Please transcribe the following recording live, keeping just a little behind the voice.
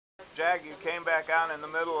Jag, you came back on in the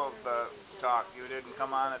middle of the talk. You didn't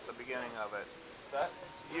come on at the beginning of it.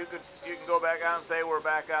 You can go back on and say we're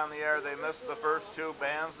back on the air. They missed the first two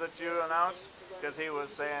bands that you announced because he was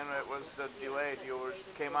saying it was delayed. You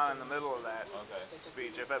came on in the middle of that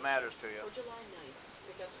speech, if it matters to you.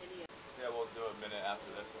 Yeah, we'll do a minute after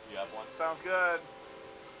this if you have one. Sounds good.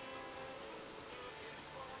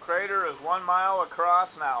 Crater is 1 mile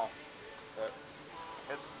across now.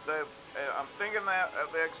 Okay. I'm thinking that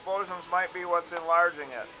the explosions might be what's enlarging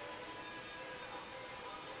it.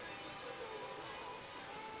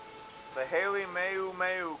 The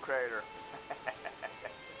Halemaumau Crater.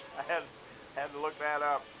 I had to look that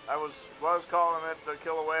up. I was calling it the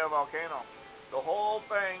Kilauea volcano. The whole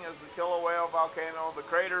thing is the Kilauea volcano. The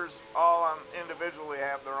craters all individually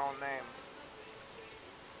have their own names.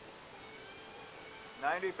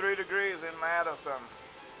 93 degrees in Madison.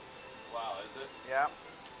 Wow, is it? Yeah.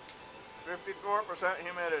 54%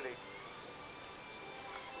 humidity.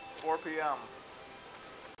 4 p.m.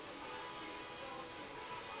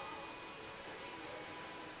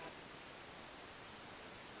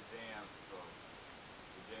 The dam, folks.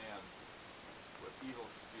 The dam with evil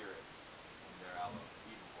spirits and their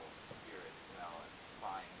evil spirits now and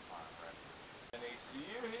spying upon records. NH, do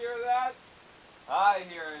you hear that? I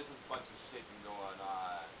hear there's a bunch of shaking going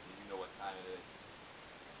on. You know what time it is.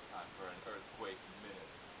 It's time for an earthquake minute.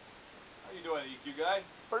 How you doing, EQ guy?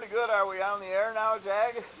 Pretty good. Are we on the air now,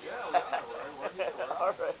 Jag? Yeah, we are. We're here. We're on.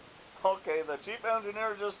 All right. Okay, the chief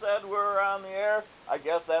engineer just said we're on the air. I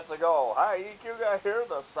guess that's a go. Hi, EQ guy here.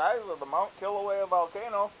 The size of the Mount Kilauea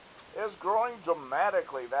volcano is growing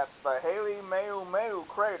dramatically. That's the Halemaumau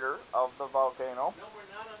Crater of the volcano. No, we're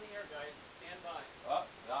not on the air, guys. Stand by. Oh,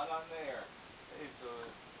 not on there. Hey, so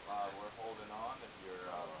we're holding on. If you're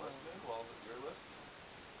listening, well, you're listening.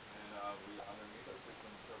 And underneath us is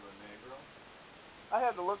some sort of negro. I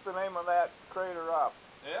had to look the name of that crater up.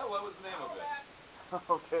 Yeah, what was the name of it?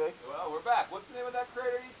 Okay. Well, we're back. What's the name of that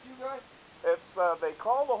crater, EQ guy? It's they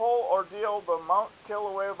call the whole ordeal the Mount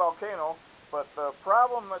Kilauea volcano, but the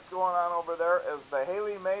problem that's going on over there is the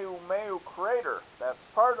Halemaumau Crater. That's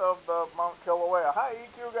part of the Mount Kilauea. Hi,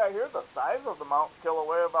 EQ guy here. The size of the Mount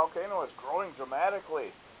Kilauea volcano is growing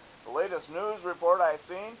dramatically. The latest news report I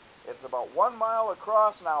seen, it's about 1 mile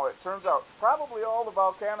across now. It turns out probably all the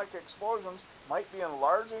volcanic explosions might be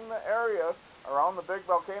enlarging the area around the big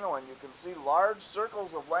volcano, and you can see large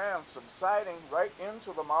circles of land subsiding right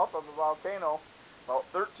into the mouth of the volcano, about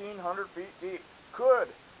 1,300 feet deep. Could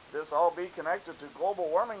this all be connected to global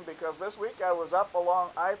warming? Because this week I was up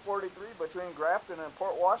along I-43 between Grafton and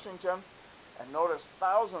Port Washington and noticed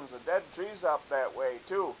thousands of dead trees up that way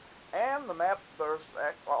too. And the map, there's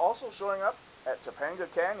also showing up at Topanga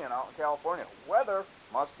Canyon out in California. Weather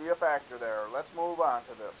must be a factor there. Let's move on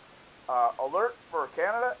to this. Alert for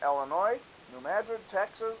Canada, Illinois, New Madrid,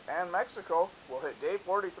 Texas, and Mexico will hit day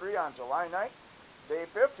 43 on July 9th, day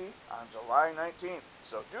 50 on July 19th.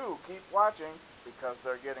 So do keep watching because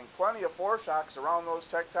they're getting plenty of foreshocks around those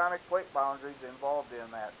tectonic plate boundaries involved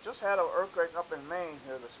in that. Just had an earthquake up in Maine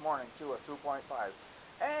here this morning too, at 2.5.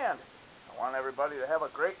 And I want everybody to have a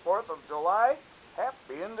great 4th of July.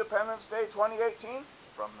 Happy Independence Day 2018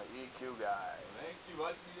 from the EQ guy. Thank you.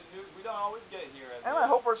 Much needed news. We don't always get here. And I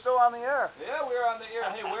hope we're still on the air. Yeah, we're on the air.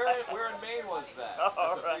 Hey, where in Maine was that?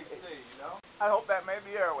 That's a big state, you know? I hope that made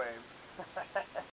the airwaves.